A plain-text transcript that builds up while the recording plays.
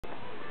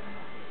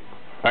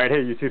Alright, hey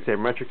YouTube,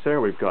 Sabermetrics here.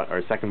 We've got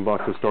our second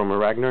box of Storm of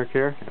Ragnarok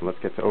here, and let's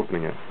get to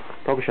opening it.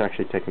 Probably should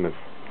actually take the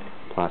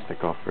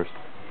plastic off first.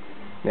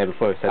 Yeah,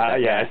 before I said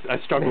that. Yeah, I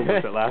struggled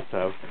with it last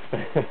time.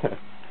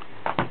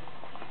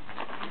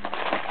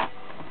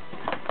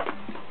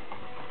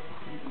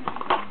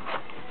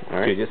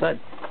 Alright. Choose your side.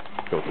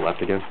 Go to the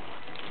left again.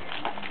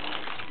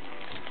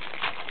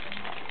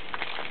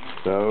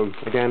 So,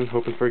 again,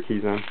 hoping for a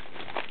Kizan.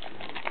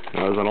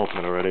 That was an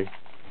ultimate already.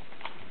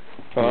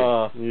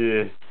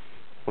 Yeah.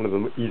 One of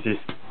the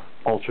easiest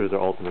ultras or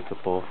ultimates to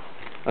pull.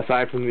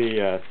 Aside from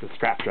the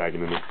scrap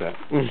dragon in this set.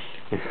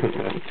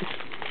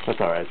 That's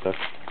alright though.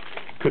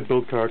 Could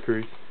build car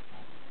crews.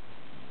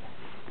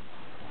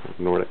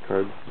 Nordic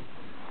cards.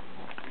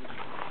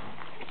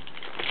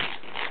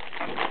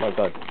 Oh my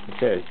god, I'm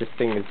serious, this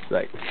thing is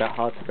like that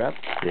hard to grab?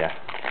 Yeah.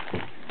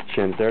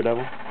 Shen's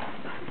Daredevil.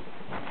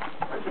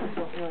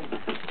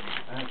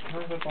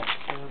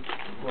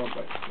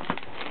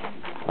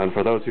 And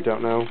for those who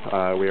don't know,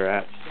 we are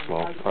at,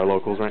 well, our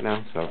locals right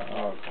now, so.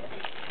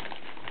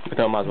 But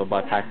I might as well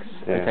buy packs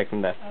and take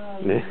them there.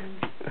 Yeah.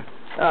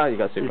 Oh, you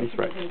got super.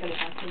 Right.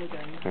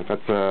 Right,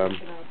 that's,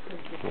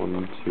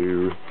 1,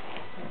 2,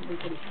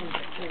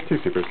 2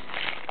 supers.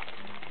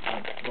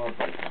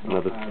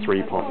 Another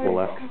 3 possible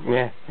left.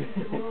 Yeah.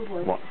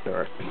 What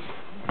dirt?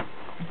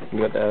 You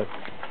got the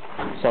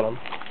Solemn?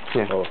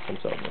 Yeah. Or some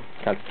sort of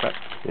counter trap?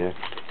 Yeah.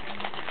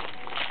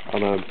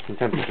 Although, I'm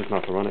tempted just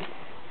not to run it.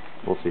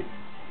 We'll see.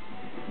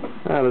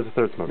 Ah, there's a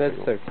third smoke. There's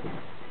a third.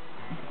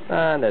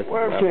 And there's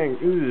working!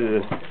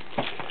 Ugh.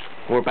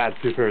 More bad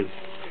supers.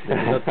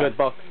 Not good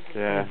box.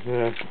 Yeah,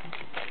 yeah.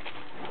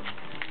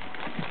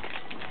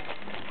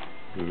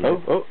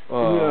 Oh.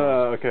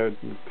 Okay,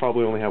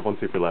 probably only have 1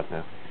 super left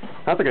now.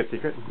 That's a good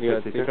secret. You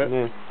got a secret?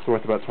 Yeah, it's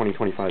worth about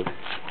 20-25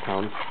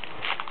 pounds.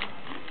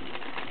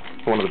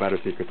 It's one of the better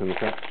secrets in the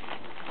set.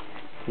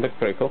 Looks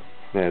pretty cool.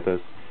 Yeah, it does.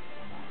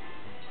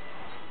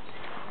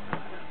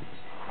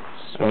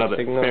 Another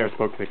spare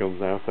smoke signals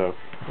now, so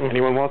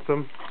anyone wants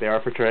them, they are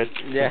for trade.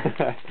 Yeah.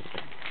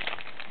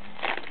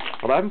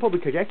 Well, I haven't pulled the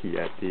Kageki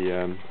yet,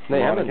 the no,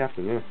 you haven't.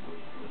 Captain, yeah.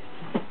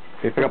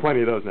 I got plenty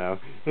of those now.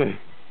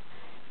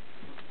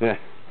 Yeah.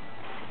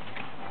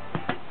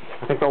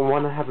 I think the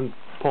one I haven't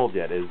pulled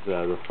yet is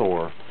the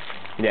Thor.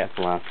 Yeah. That's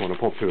the last one. I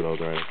pulled 2 of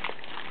those already.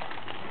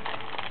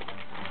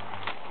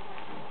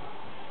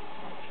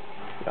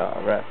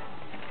 Right.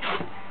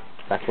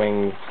 Black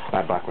Wings.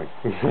 Bad Black Wing.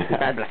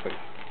 Bad Black Wing.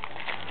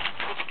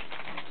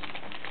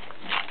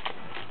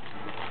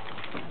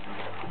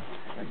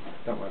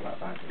 Don't worry about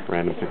that.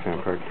 Random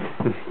 6-count card.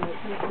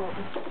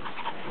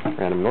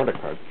 Random Nordic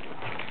card.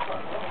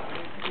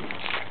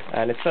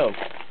 And it's filled.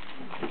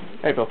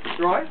 Hey, Phil.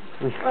 Right.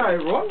 Hi,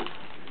 everyone.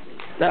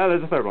 No,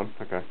 there's a third one.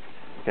 Okay.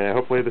 Okay,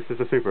 hopefully this is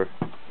a super.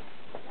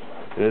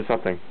 It is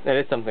something. It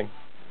is something.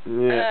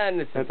 Yeah.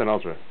 And it's an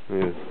ultra.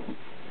 It is.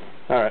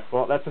 Alright,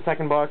 well, that's the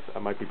second box. I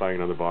might be buying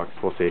another box.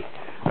 We'll see.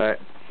 Alright,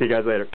 see you guys later.